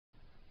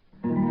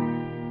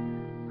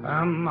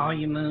Come all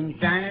you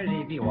moonshiners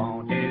if you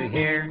want to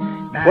hear.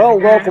 Well,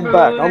 welcome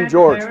back. I'm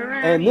George,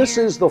 and this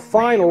is the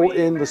final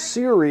in the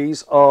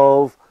series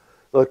of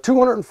the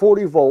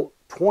 240 volt,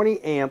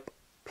 20 amp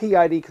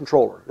PID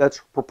controller.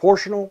 That's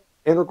proportional,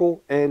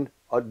 integral, and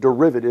a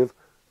derivative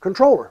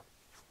controller.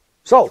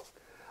 So,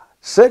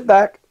 sit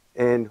back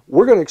and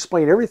we're going to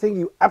explain everything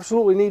you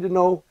absolutely need to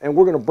know, and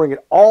we're going to bring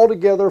it all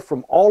together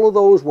from all of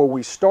those where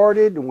we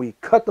started and we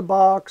cut the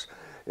box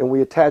and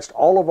we attached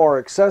all of our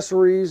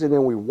accessories and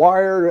then we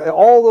wired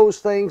all those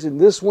things, and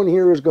this one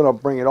here is going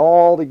to bring it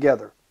all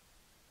together.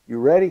 You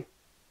ready?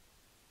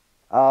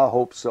 I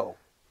hope so.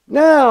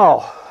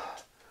 Now,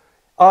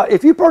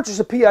 if you purchase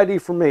a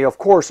PID from me, of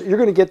course, you're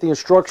going to get the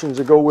instructions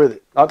that go with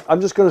it.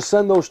 I'm just going to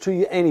send those to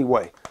you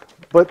anyway.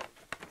 But,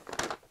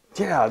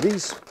 yeah,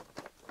 these,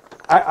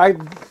 I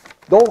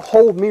don't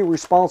hold me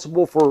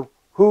responsible for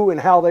who and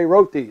how they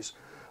wrote these.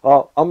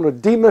 I'm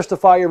going to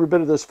demystify every bit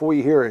of this for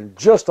you here in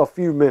just a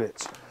few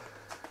minutes.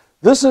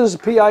 This is a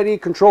PID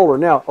controller.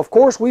 Now, of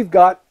course, we've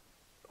got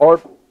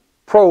our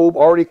probe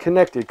already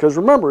connected, because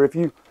remember, if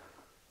you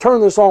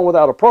turn this on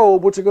without a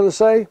probe, what's it going to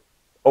say?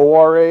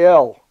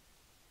 ORAL.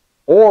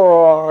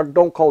 Or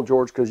don't call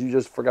George because you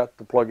just forgot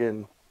to plug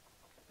in.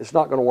 It's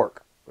not going to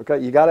work. Okay,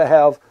 it's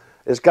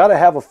got to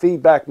have a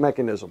feedback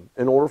mechanism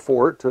in order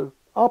for it to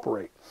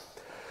operate.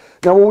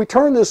 Now, when we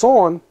turn this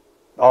on,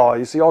 oh,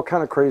 you see all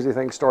kind of crazy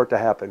things start to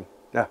happen.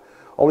 Now,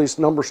 all these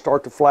numbers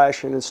start to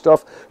flash in and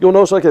stuff. You'll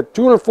notice like at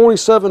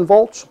 247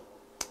 volts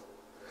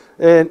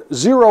and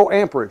 0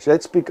 amperage.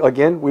 That's because,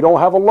 again, we don't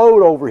have a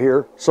load over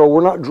here, so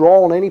we're not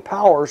drawing any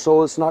power,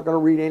 so it's not going to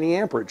read any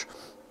amperage.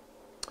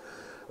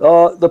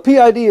 The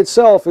PID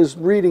itself is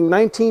reading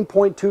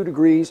 19.2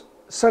 degrees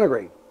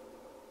centigrade.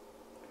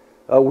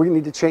 We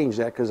need to change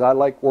that because I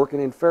like working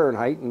in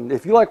Fahrenheit, and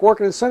if you like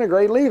working in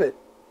centigrade, leave it.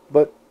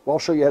 But I'll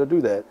show you how to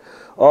do that.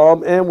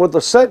 And with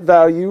the set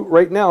value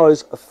right now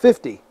is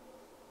 50.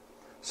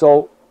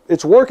 So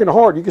it's working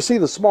hard. You can see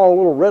the small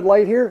little red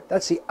light here.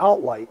 That's the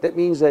outlight. That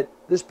means that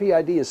this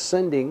PID is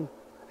sending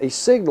a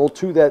signal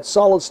to that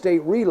solid state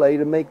relay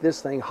to make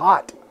this thing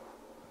hot.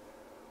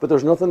 But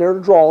there's nothing there to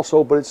draw,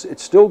 so but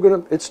it's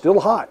still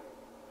hot.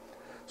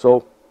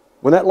 So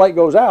when that light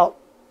goes out,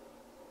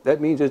 that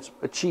means it's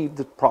achieved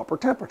the proper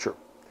temperature.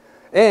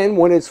 And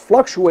when it's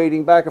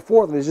fluctuating back and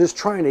forth and it's just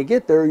trying to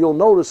get there, you'll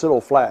notice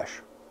it'll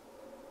flash.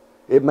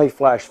 It may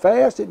flash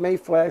fast, it may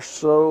flash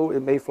slow,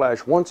 it may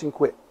flash once and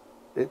quit.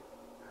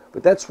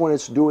 But that's when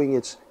it's doing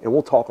its, and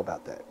we'll talk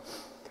about that.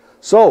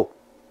 So,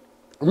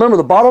 remember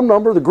the bottom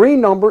number, the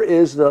green number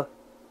is the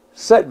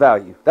set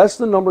value. That's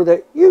the number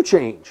that you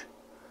change.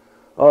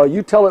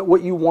 You tell it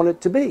what you want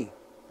it to be.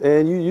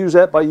 And you use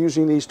that by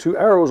using these two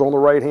arrows on the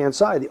right-hand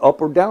side, the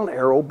up or down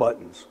arrow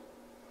buttons.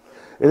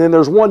 And then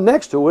there's one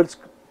next to it, it's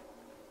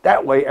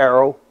that way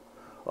arrow,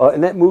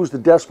 and that moves the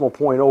decimal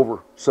point over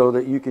so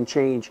that you can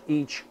change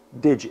each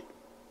digit.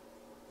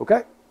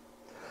 Okay?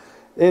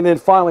 And then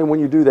finally, when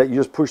you do that, you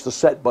just push the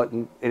set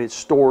button and it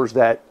stores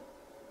that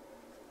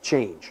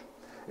change.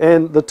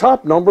 And the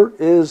top number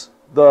is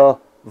the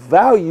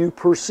value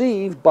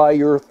perceived by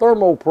your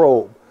thermal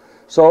probe.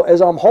 So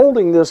as I'm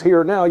holding this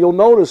here now, you'll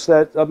notice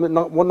that I'm at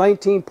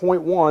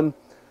 19.1,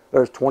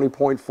 there's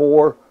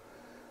 20.4,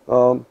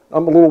 I'm a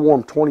little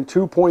warm,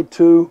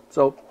 22.2,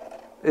 so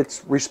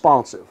it's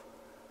responsive.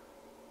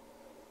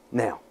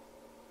 Now,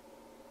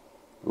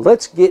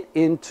 let's get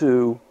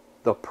into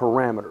the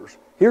parameters.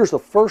 Here's the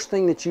first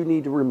thing that you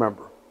need to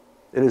remember.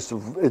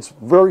 It's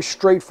very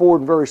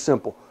straightforward and very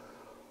simple.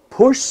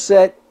 Push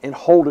set and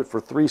hold it for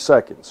 3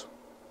 seconds.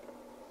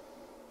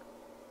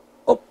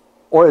 Oh,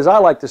 or as I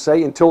like to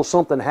say, until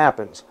something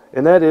happens.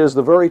 And that is,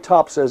 the very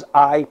top says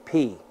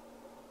IP.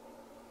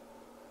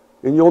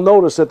 And you'll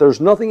notice that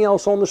there's nothing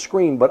else on the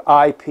screen but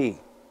IP.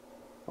 I'm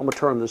going to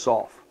turn this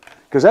off,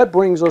 because that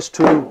brings us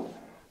to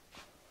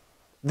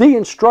the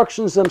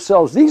instructions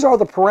themselves. These are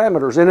the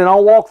parameters, and then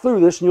I'll walk through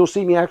this and you'll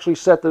see me actually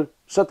set the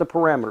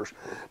parameters.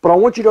 But I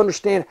want you to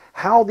understand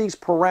how these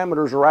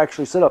parameters are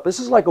actually set up. This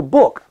is like a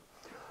book.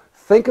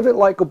 Think of it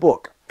like a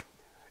book.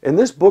 And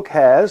this book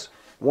has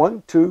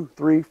 1, 2,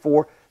 3,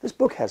 4. This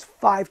book has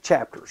 5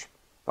 chapters.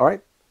 All right?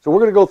 So we're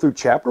going to go through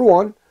chapter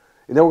 1,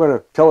 and then we're going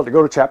to tell it to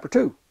go to chapter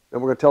 2. Then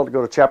we're going to tell it to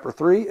go to chapter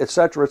 3,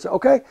 etc.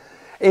 Okay?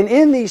 And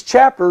in these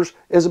chapters,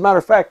 as a matter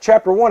of fact,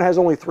 chapter 1 has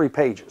only 3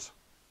 pages.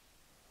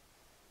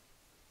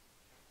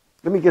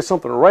 Let me get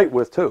something to write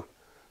with too.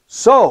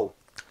 So,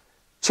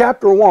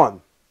 chapter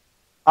 1,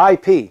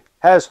 IP,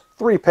 has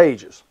 3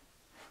 pages.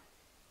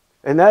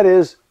 And that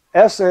is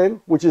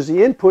SN, which is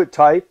the input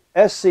type,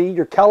 SC,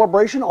 your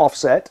calibration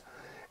offset,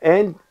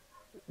 and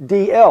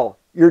DL,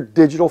 your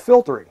digital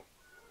filtering.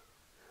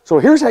 So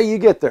here's how you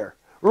get there.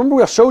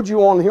 Remember I showed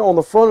you on here on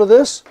the front of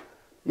this?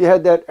 You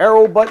had that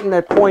arrow button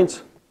that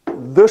points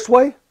this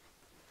way.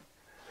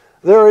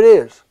 There it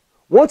is.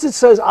 Once it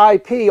says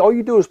IP, all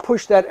you do is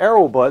push that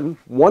arrow button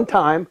one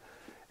time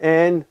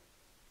and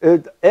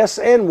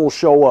SN will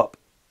show up.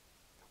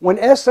 When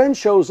SN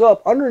shows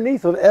up,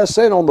 underneath of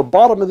SN on the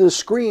bottom of this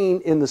screen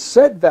in the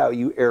set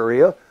value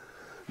area,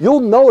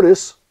 you'll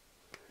notice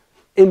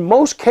In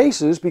most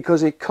cases,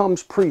 because it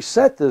comes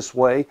preset this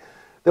way,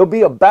 there'll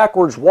be a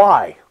backwards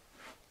Y.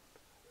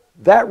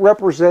 That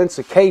represents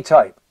a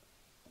K-type.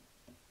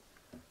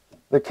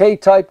 The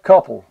K-type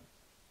couple.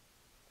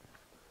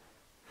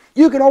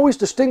 You can always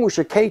distinguish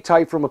a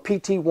K-type from a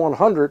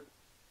PT100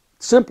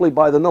 simply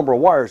by the number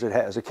of wires it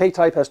has. A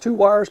K-type has 2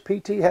 wires,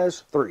 PT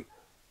has 3.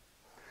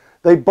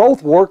 They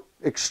both work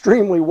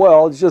extremely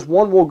well. It's just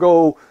one will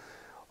go,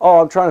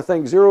 I'm trying to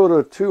think,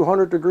 0 to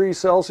 200 degrees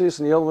Celsius,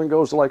 and the other one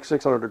goes to like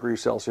 600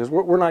 degrees Celsius.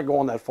 We're not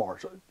going that far.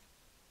 So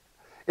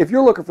if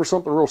you're looking for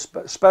something real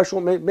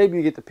special, maybe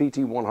you get the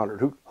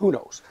PT100. Who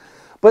knows?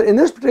 But in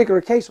this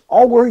particular case,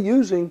 all we're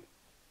using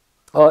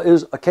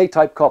is a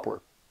K-type coupler.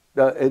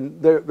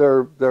 And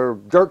they're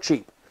dirt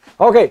cheap.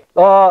 Okay,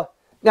 now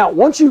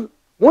once you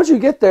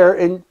get there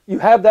and you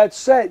have that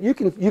set, you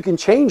can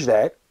change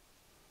that.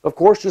 Of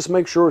course, just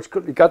make sure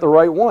you got the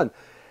right one.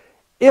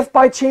 If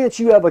by chance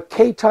you have a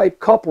K-type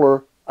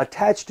coupler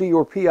attached to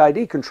your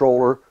PID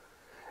controller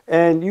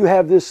and you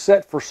have this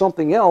set for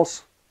something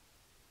else,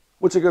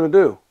 what's it going to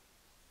do?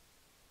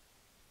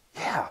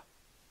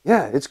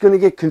 Yeah, it's going to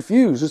get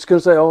confused. It's going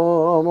to say,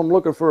 oh, I'm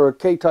looking for a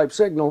K-type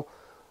signal.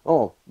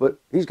 Oh, but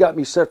he's got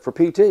me set for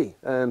PT.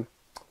 And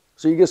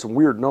so you get some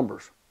weird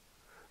numbers.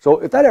 So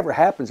if that ever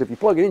happens, if you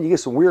plug it in, you get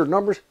some weird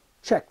numbers,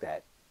 check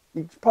that.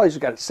 You probably just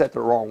got it set to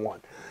the wrong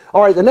one.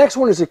 All right, the next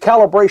one is a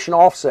calibration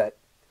offset.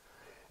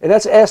 And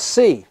that's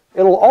SC.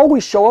 It'll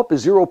always show up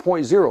as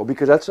 0.0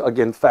 because that's,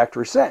 again,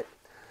 factory set.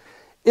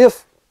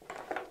 If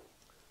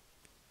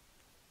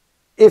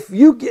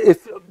you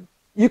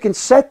can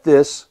set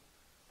this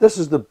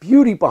is the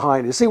beauty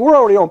behind it. See, we're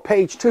already on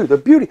page 2. The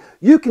beauty,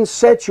 you can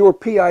set your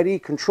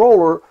PID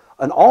controller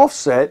an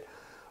offset.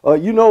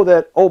 You know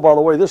that, oh, by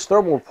the way, this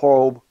thermal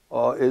probe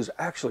is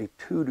actually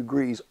 2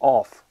 degrees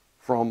off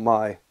from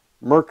my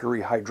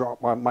mercury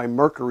my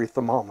mercury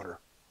thermometer.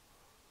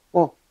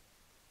 Well,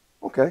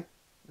 okay.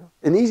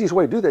 And the easiest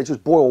way to do that is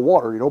just boil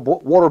water. You know,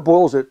 water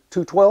boils at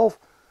 212.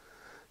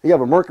 You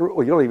have a mercury,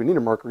 well, you don't even need a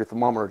mercury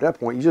thermometer at that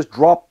point. You just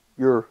drop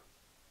your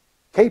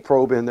K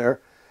probe in there.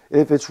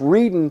 If it's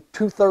reading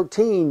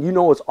 213, you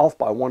know it's off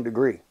by 1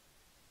 degree.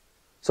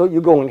 So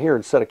you go in here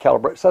and set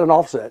an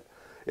offset,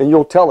 and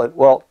you'll tell it,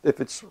 well, if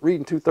it's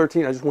reading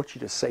 213, I just want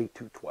you to say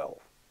 212.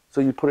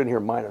 So you put in here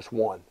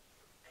 -1.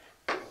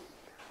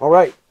 All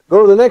right,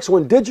 go to the next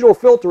one, digital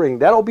filtering.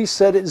 That'll be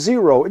set at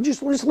 0. And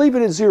just leave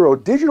it at 0.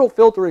 Digital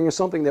filtering is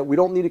something that we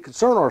don't need to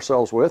concern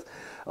ourselves with.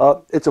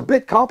 It's a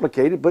bit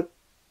complicated, but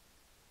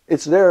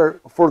it's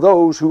there for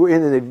those who are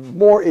in a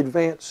more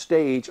advanced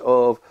stage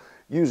of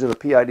using a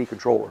PID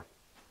controller.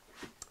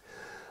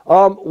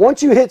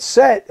 Once you hit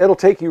set, it'll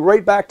take you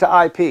right back to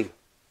IP.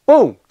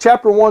 Boom,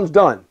 chapter 1's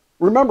done.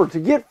 Remember, to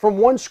get from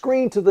one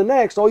screen to the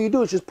next, all you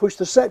do is just push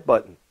the set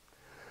button.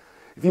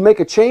 If you make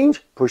a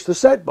change, push the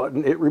set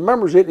button. It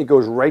remembers it and it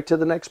goes right to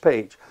the next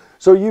page.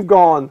 So you've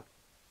gone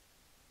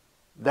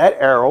that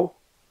arrow,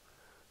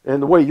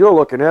 and the way you're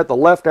looking at the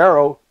left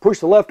arrow, push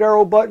the left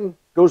arrow button,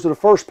 goes to the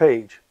first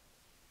page.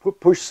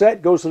 Push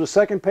set, goes to the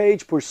second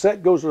page. Push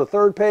set, goes to the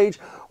third page.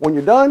 When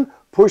you're done,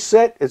 push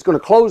set. It's going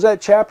to close that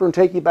chapter and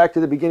take you back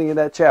to the beginning of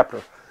that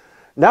chapter.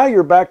 Now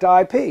you're back to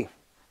IP.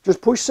 Just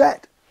push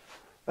set.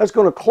 That's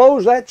going to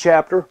close that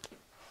chapter.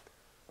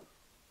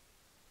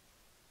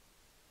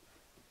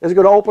 It's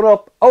going to open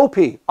up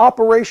OP,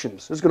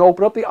 operations. It's going to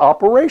open up the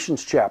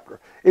operations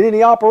chapter. And in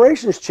the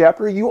operations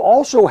chapter, you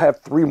also have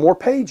 3 more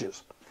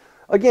pages.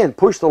 Again,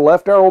 push the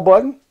left arrow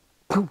button.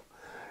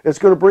 It's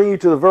going to bring you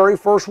to the very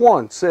first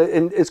one. So,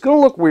 and it's going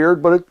to look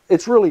weird, but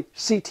it's really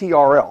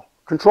CTRL,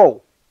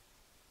 control.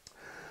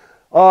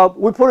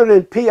 We put it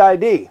in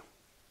PID.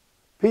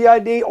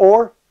 PID,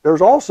 or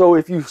there's also,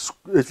 if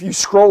you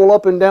scroll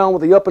up and down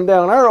with the up and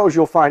down arrows,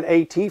 you'll find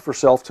AT for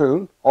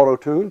self-tune,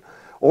 auto-tune,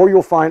 or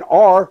you'll find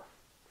R,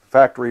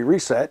 factory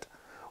reset,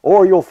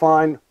 or you'll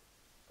find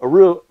a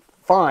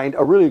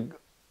really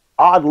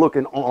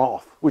odd-looking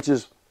on-off, which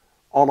is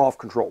on-off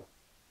control.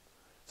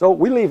 So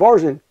we leave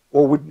ours in.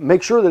 Well, we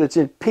make sure that it's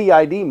in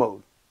PID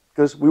mode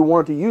because we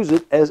want to use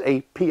it as a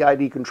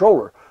PID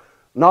controller,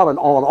 not an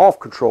on-off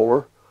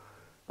controller.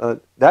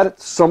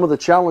 That's some of the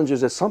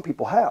challenges that some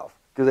people have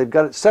because they've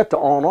got it set to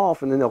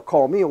on-off, and then they'll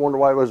call me and wonder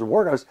why it doesn't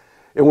work.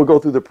 And we'll go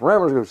through the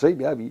parameters and say,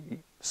 yeah, you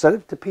set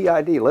it to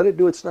PID, let it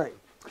do its thing.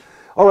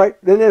 All right,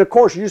 and then of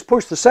course you just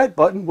push the set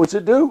button. What's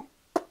it do?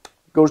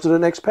 Goes to the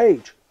next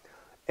page.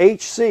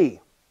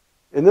 HC,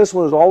 and this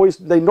one is always,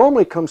 they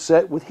normally come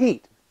set with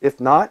heat. If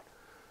not,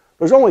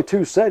 there's only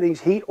 2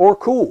 settings, heat or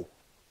cool.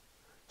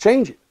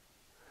 Change it.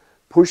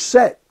 Push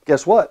set.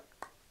 Guess what?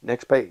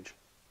 Next page.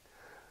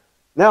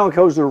 Now it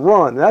goes to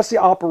run. That's the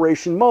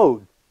operation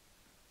mode.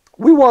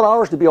 We want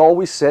ours to be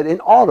always set in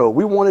auto.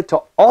 We want it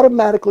to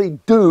automatically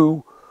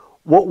do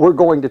what we're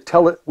going to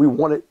tell it we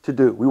want it to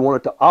do. We want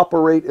it to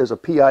operate as a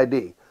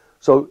PID.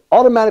 So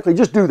automatically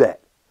just do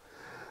that.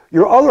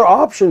 Your other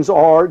options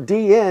are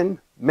DN,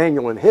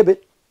 manual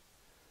inhibit,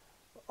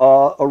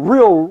 a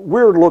real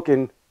weird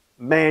looking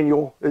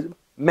manual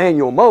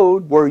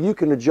mode where you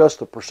can adjust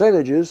the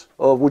percentages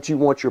of what you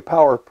want your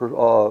power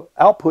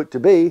output to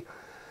be.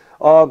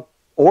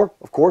 or,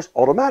 of course,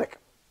 automatic.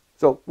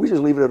 So we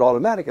just leave it at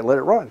automatic and let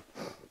it run.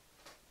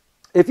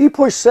 If you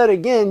push set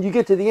again, you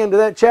get to the end of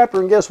that chapter,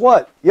 and guess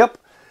what? Yep,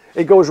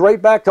 it goes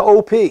right back to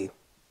OP.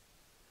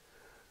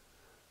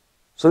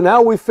 So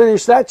now we've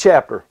finished that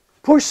chapter.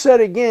 Push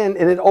set again,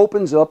 and it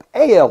opens up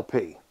ALP.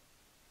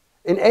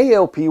 And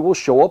ALP will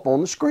show up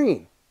on the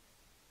screen.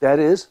 That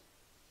is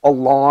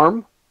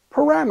alarm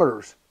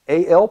parameters,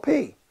 ALP.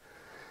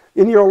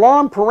 In your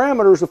alarm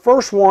parameters, the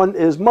first one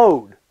is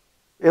mode.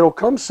 It'll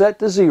come set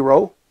to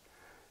 0.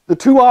 The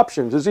two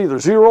options is either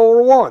 0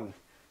 or 1.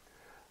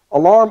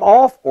 Alarm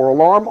off or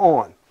alarm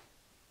on.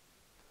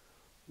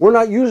 We're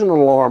not using an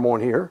alarm on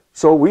here,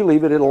 so we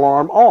leave it at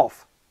alarm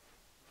off.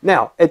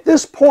 Now, at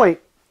this point,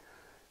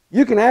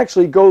 you can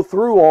actually go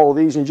through all of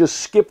these and just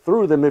skip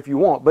through them if you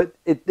want, but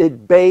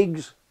it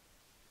begs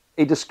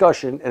a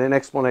discussion and an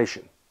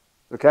explanation.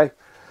 Okay?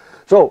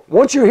 So,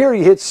 once you're here,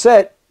 you hit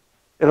set,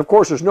 and of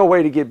course, there's no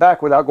way to get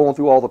back without going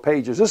through all the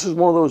pages. This is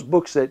one of those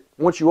books that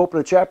once you open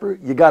a chapter,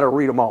 you got to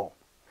read them all.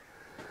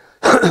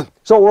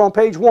 So, we're on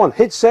page 1.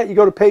 Hit set, you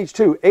go to page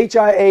 2.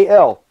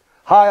 HIAL,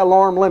 high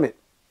alarm limit.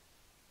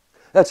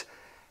 That's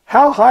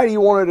how high do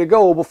you want it to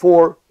go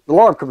before the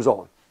alarm comes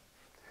on.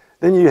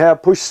 Then you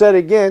have push set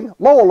again,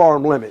 low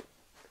alarm limit.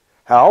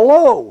 How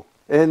low?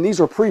 And these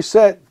are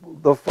preset.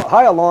 The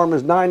high alarm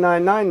is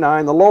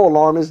 9999. The low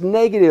alarm is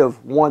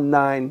negative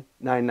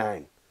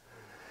 1999.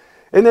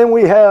 And then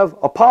we have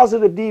a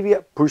positive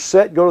deviation. Push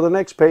set, go to the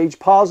next page.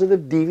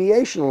 Positive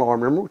deviation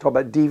alarm. Remember, we talk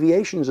about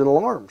deviations in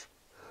alarms.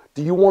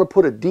 Do you want to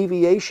put a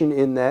deviation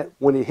in that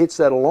when it hits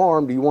that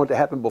alarm? Do you want it to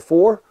happen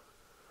before?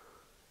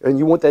 And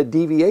you want that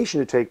deviation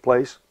to take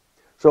place.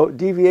 So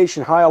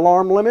deviation high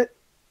alarm limit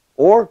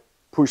or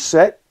push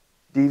set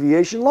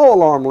deviation low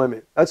alarm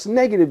limit. That's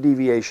negative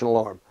deviation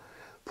alarm.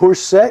 Push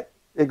set,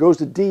 it goes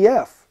to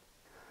DF.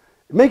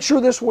 Make sure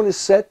this one is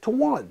set to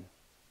 1.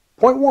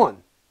 0.1.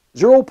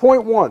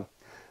 0.1.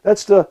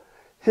 That's the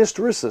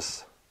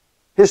hysteresis.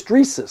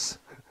 Hysteresis.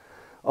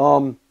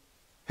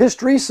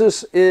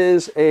 Hysteresis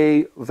is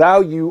a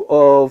value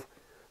of,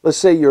 let's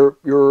say, your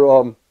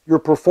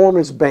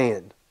performance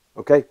band.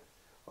 Okay?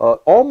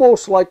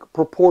 Almost like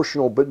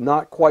proportional, but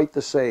not quite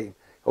the same.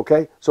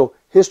 Okay? So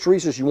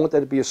hysteresis, you want that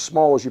to be as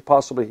small as you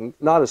possibly can,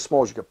 not as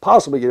small as you could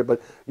possibly get it,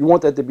 but you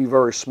want that to be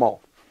very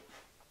small.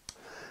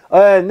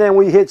 And then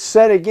we hit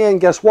set again,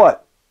 guess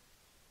what?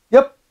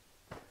 Yep.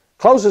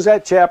 Closes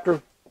that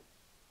chapter.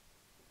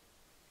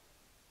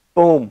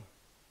 Boom.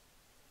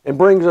 And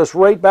brings us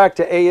right back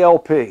to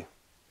ALP.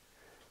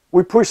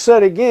 We push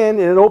set again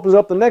and it opens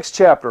up the next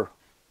chapter.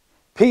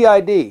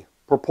 PID,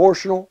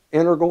 proportional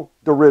integral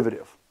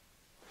derivative.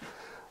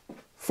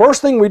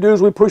 First thing we do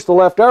is we push the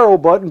left arrow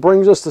button,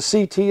 brings us to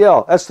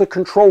CTL. That's the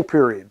control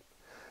period.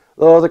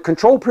 The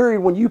control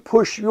period when you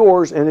push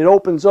yours and it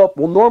opens up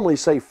will normally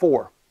say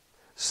 4.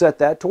 Set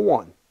that to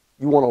 1.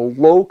 You want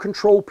a low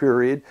control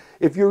period.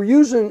 If you're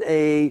using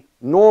a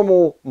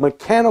normal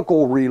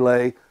mechanical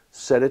relay,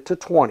 set it to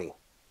 20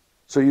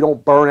 so you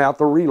don't burn out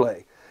the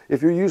relay.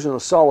 If you're using a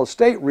solid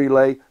state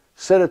relay,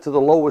 set it to the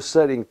lowest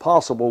setting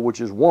possible,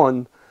 which is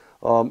 1.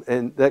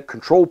 And that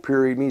control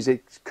period means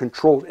it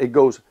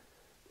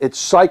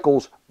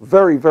cycles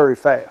very, very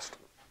fast.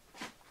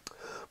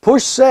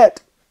 Push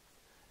set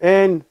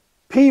and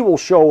P will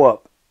show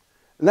up.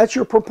 And that's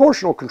your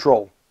proportional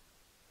control.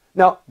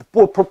 Now,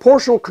 what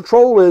proportional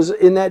control is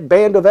in that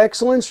band of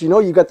excellence, you know,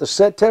 you've got the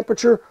set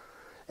temperature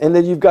and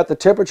then you've got the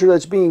temperature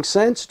that's being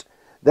sensed.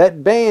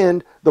 That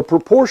band, the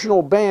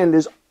proportional band,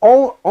 is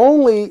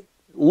only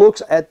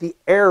looks at the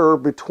error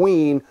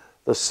between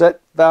the set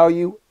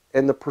value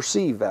and the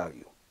perceived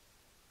value.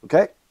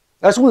 Okay?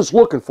 That's what it's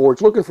looking for.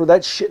 It's looking for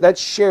that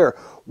share.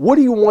 What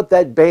do you want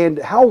that band,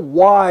 how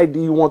wide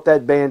do you want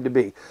that band to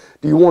be?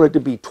 Do you want it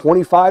to be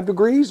 25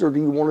 degrees or do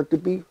you want it to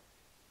be,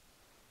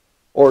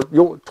 or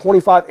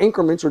 25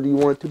 increments, or do you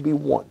want it to be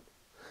 1?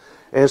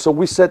 And so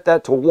we set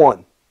that to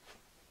 1.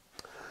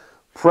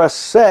 Press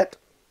set,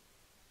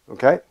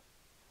 okay?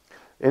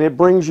 And it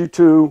brings you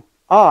to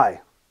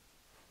I,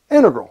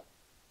 integral.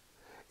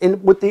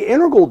 And what the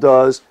integral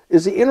does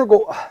is the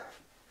integral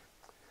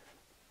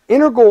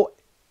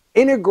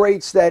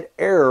integrates that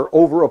error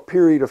over a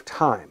period of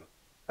time.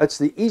 That's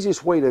the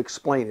easiest way to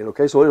explain it,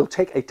 okay? So it'll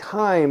take a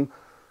time,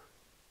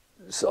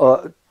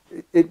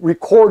 it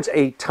records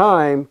a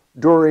time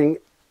during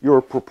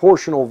your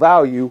proportional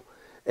value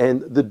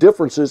and the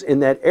differences in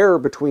that error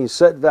between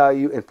set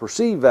value and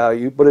perceived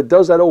value, but it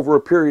does that over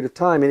a period of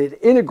time and it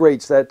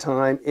integrates that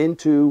time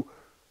into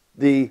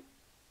the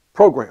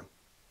program,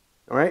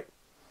 all right?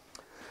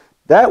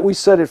 That we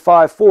set at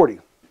 540.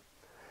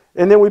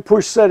 And then we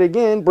push set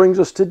again, brings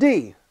us to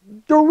D,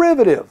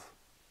 derivative.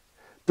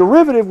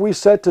 Derivative we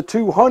set to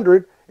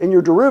 200, and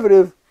your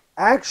derivative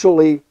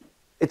actually,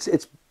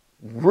 it's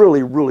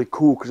really, really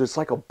cool because it's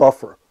like a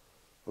buffer,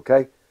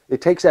 okay? It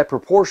takes that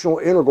proportional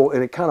integral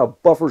and it kind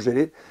of buffers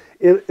it.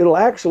 It'll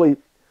actually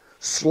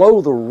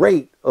slow the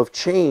rate of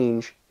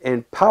change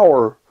and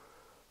power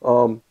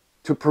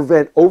to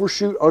prevent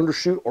overshoot,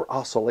 undershoot, or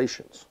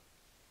oscillations.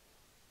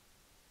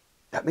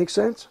 That makes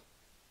sense?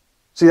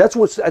 See, that's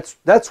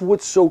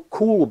what's so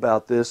cool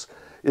about this,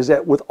 is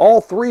that with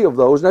all three of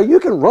those, now you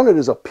can run it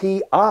as a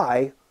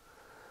PI,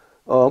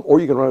 or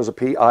you can run it as a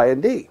PI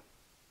and D.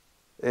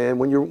 And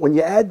when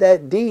you add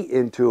that D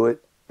into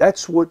it,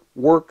 that's what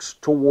works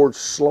towards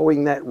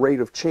slowing that rate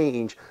of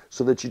change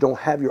so that you don't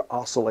have your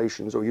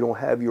oscillations or you don't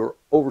have your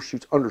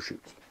overshoots,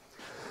 undershoots.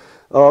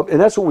 And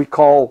that's what we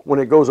call when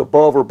it goes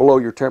above or below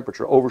your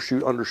temperature,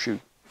 overshoot, undershoot.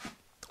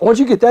 Once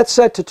you get that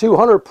set to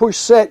 200, push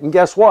set, and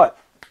guess what?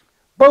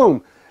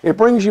 Boom! It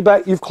brings you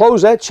back. You've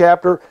closed that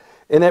chapter,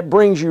 and that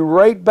brings you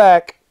right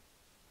back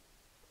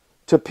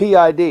to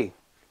PID.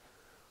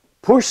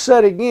 Push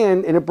set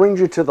again, and it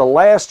brings you to the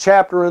last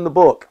chapter in the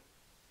book.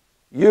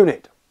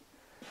 Unit.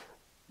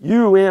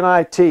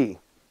 UNIT.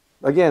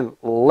 Again,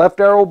 left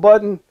arrow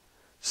button.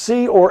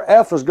 C or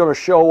F is going to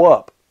show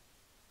up.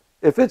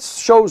 If it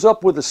shows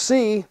up with a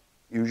C,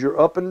 use your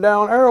up and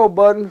down arrow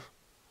button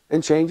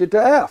and change it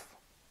to F.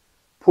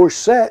 Push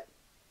set.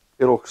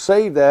 It'll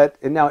save that,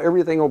 and now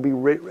everything will be,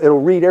 it'll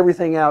read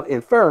everything out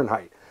in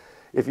Fahrenheit.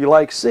 If you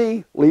like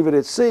C, leave it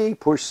at C,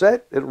 push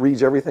set, it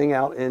reads everything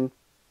out in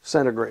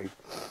centigrade.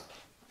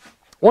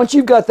 Once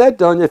you've got that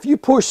done, if you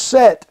push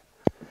set,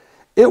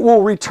 it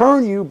will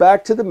return you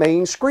back to the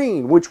main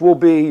screen, which will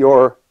be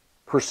your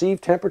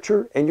perceived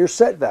temperature and your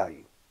set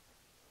value.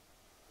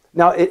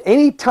 Now, at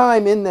any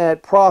time in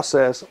that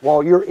process,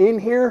 while you're in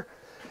here,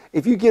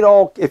 if you get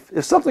all, if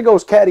something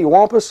goes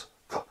cattywampus,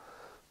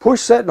 push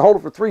set and hold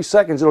it for 3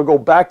 seconds, it'll go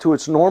back to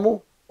its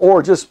normal,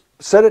 or just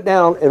set it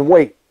down and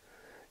wait.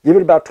 Give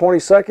it about 20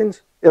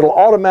 seconds, it'll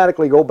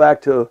automatically go back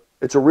to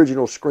its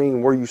original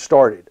screen where you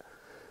started.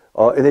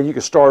 And then you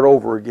can start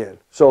over again.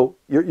 So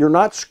you're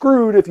not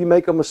screwed if you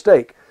make a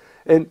mistake.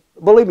 And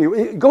believe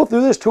me, go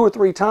through this 2 or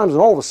 3 times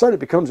and all of a sudden it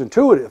becomes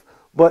intuitive.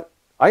 But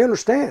I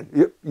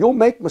understand. You'll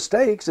make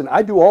mistakes, and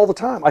I do all the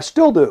time. I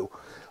still do.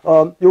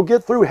 You'll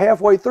get through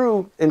halfway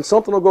through and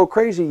something will go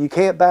crazy. You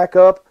can't back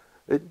up.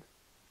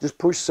 Just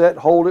push set,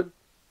 hold it.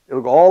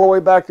 It'll go all the way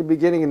back to the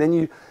beginning,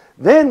 and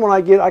then what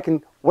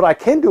I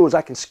can do is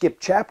I can skip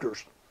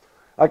chapters.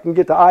 I can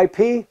get to IP,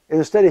 and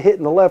instead of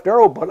hitting the left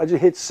arrow button, I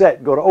just hit set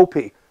and go to OP.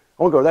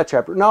 I want to go to that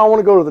chapter. No, I want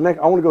to go to the next.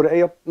 I want to go to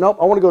AL. Nope,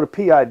 I want to go to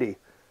PID.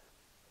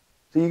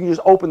 So you can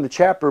just open the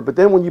chapter, but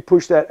then when you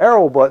push that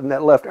arrow button,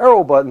 that left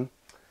arrow button,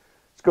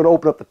 it's going to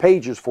open up the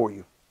pages for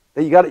you.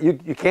 Then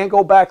you can't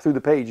go back through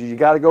the pages. You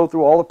got to go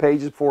through all the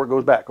pages before it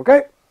goes back.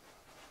 Okay?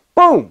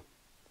 Boom.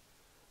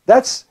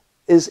 That's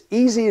as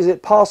easy as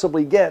it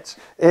possibly gets.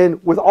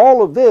 And with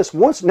all of this,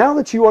 now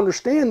that you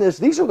understand this,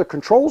 these are the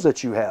controls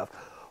that you have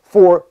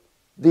for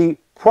the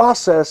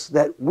process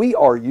that we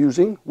are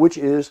using, which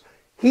is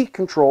heat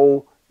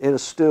control in a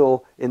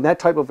still, in that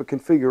type of a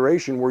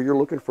configuration where you're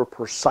looking for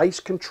precise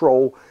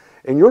control,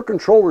 and your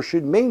controller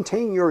should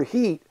maintain your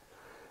heat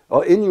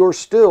in your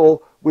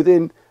still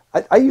within,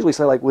 I usually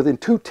say like within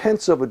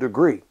 0.2 of a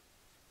degree.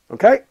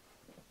 Okay?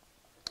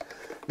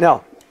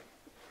 Now,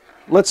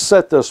 let's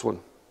set this one.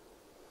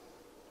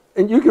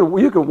 And you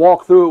can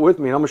walk through it with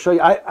me, and I'm going to show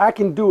you. I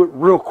can do it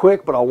real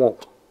quick, but I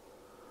won't.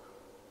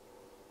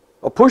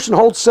 A push and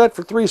hold set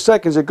for 3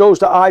 seconds. It goes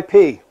to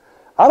IP.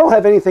 I don't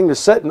have anything to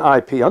set in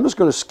IP. I'm just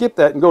going to skip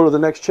that and go to the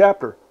next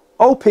chapter.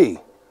 OP.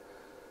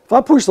 If I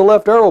push the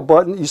left arrow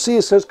button, you see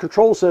it says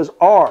control says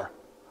R.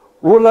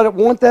 Would I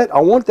want that? I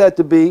want that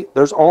to be,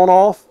 there's on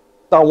off.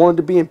 I want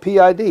it to be in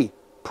PID.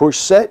 Push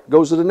set,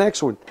 goes to the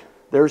next one.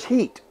 There's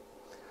heat.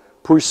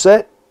 Push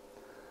set,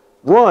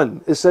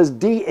 run. It says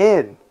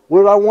DN. What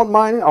did I want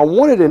mine in? I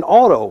want it in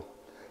auto.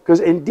 Because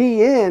in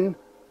DN,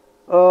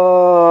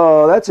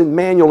 that's in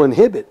manual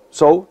inhibit.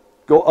 So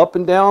go up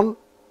and down.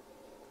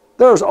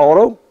 There's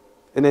auto.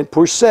 And then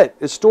push set.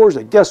 It stores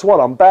it. Guess what?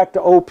 I'm back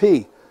to OP.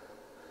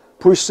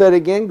 Push set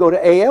again. Go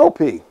to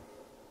ALP.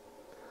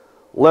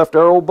 Left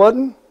arrow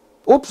button.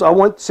 Oops, I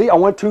went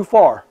too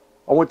far.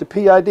 I went to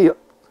PID.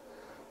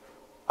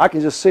 I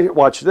can just sit here,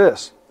 watch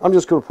this. I'm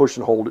just going to push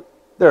and hold it.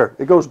 There,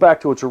 it goes back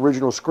to its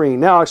original screen.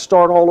 Now I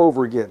start all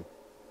over again.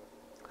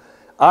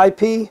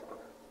 IP,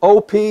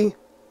 OP,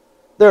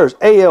 there's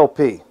ALP.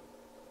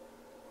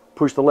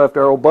 Push the left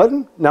arrow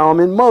button. Now I'm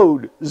in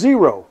mode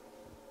 0.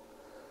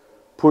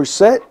 Push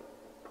set,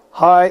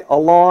 high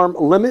alarm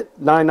limit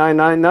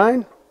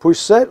 9999. Push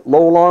set,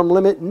 low alarm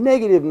limit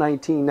negative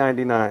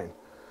 1999.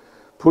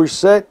 Push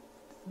set,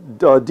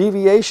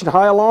 deviation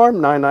high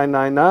alarm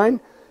 9999.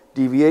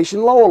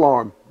 Deviation low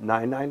alarm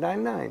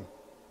 9999.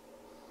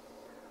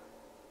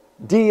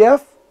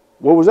 DF,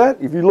 what was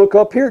that? If you look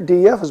up here,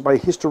 DF is by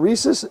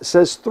hysteresis. It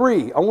says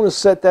 3. I want to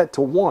set that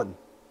to 1.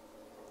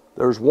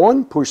 There's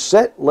 1. Push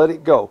set, let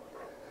it go.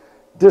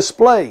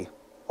 Display.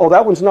 Oh,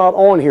 that one's not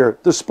on here.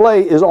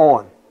 Display is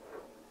on.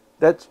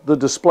 That's the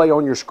display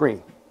on your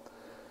screen.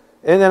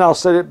 And then I'll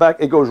set it back.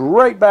 It goes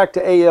right back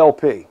to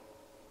ALP.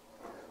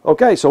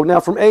 Okay, so now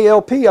from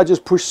ALP, I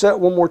just push set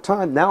one more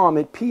time. Now I'm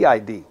at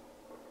PID.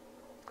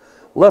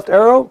 Left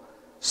arrow,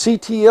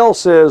 CTL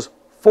says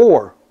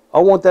 4. I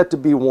want that to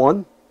be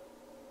 1.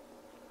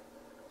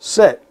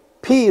 Set.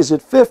 P is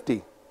at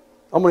 50.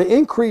 I'm going to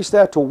increase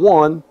that to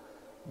 1,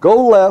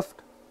 go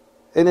left,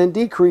 and then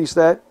decrease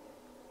that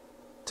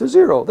to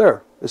 0.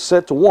 There, it's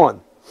set to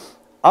 1.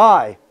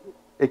 I,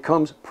 it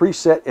comes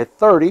preset at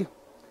 30.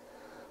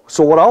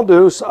 So what I'll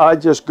do is I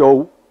just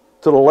go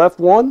to the left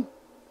one,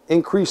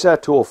 increase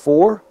that to a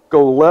 4,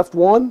 go left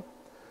one,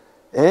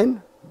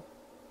 and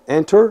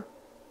enter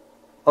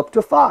up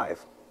to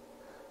 5.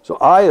 So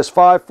I is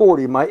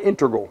 540, my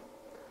integral.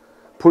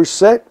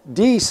 Preset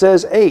D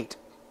says 8.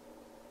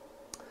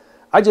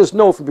 I just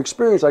know from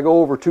experience, I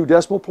go over 2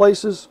 decimal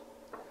places,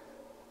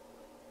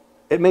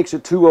 it makes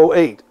it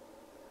 208.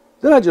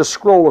 Then I just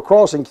scroll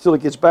across until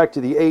it gets back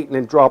to the 8 and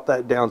then drop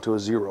that down to a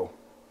 0.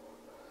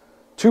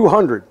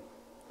 200.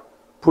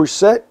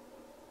 Preset,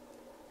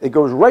 it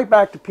goes right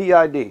back to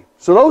PID.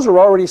 So those are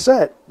already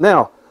set.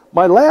 Now,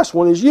 my last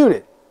one is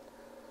unit.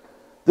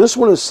 This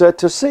one is set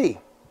to C.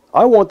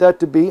 I want that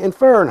to be in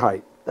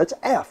Fahrenheit. That's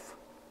F.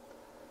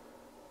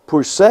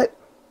 Preset,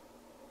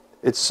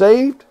 it's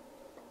saved.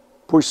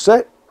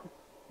 Preset,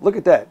 look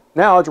at that.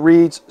 Now it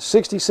reads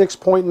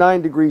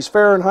 66.9 degrees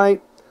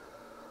Fahrenheit.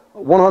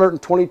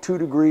 122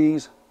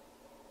 degrees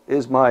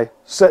is my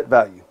set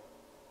value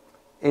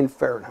in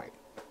Fahrenheit.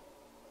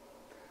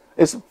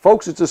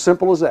 Folks, it's as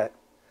simple as that.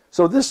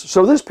 So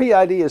this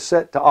PID is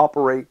set to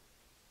operate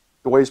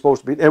the way it's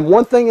supposed to be. And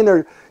one thing in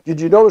there, did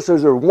you notice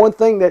there's one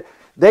thing that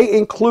they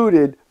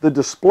included the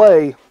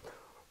display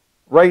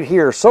right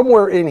here.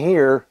 Somewhere in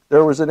here,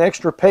 there was an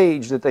extra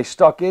page that they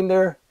stuck in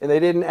there, and they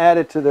didn't add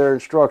it to their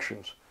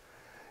instructions.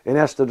 And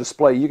that's the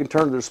display. You can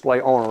turn the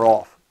display on or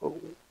off.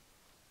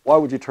 Why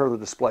would you turn the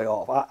display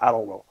off? I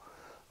don't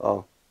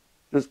know.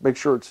 Just make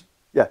sure it's,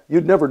 yeah,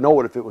 you'd never know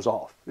it if it was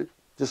off.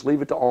 Just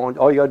leave it to on.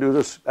 All you got to do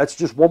is, that's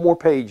just one more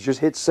page. Just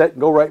hit set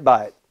and go right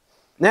by it.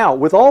 Now,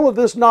 with all of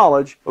this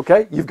knowledge,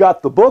 okay, you've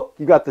got the book,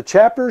 you've got the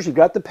chapters, you've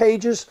got the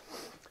pages.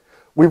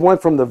 We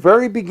went from the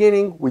very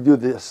beginning. We do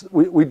this.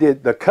 We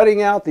did the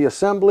cutting out, the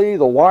assembly,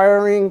 the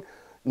wiring.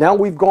 Now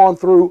we've gone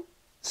through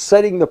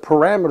setting the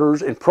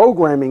parameters and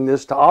programming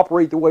this to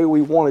operate the way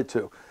we want it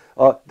to.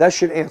 That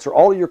should answer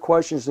all of your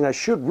questions, and that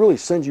should really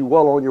send you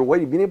well on your way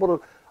to being able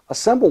to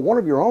assemble one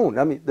of your own.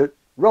 I mean, they're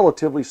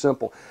relatively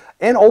simple.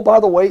 And oh, by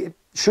the way,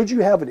 should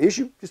you have an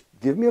issue, just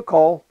give me a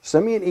call,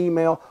 send me an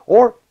email,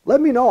 or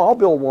let me know. I'll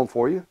build one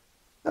for you.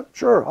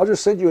 Sure, I'll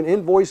just send you an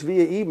invoice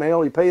via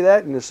email. You pay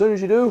that, and as soon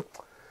as you do,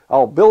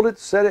 I'll build it,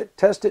 set it,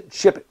 test it,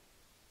 ship it.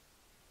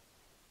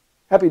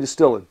 Happy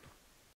distilling.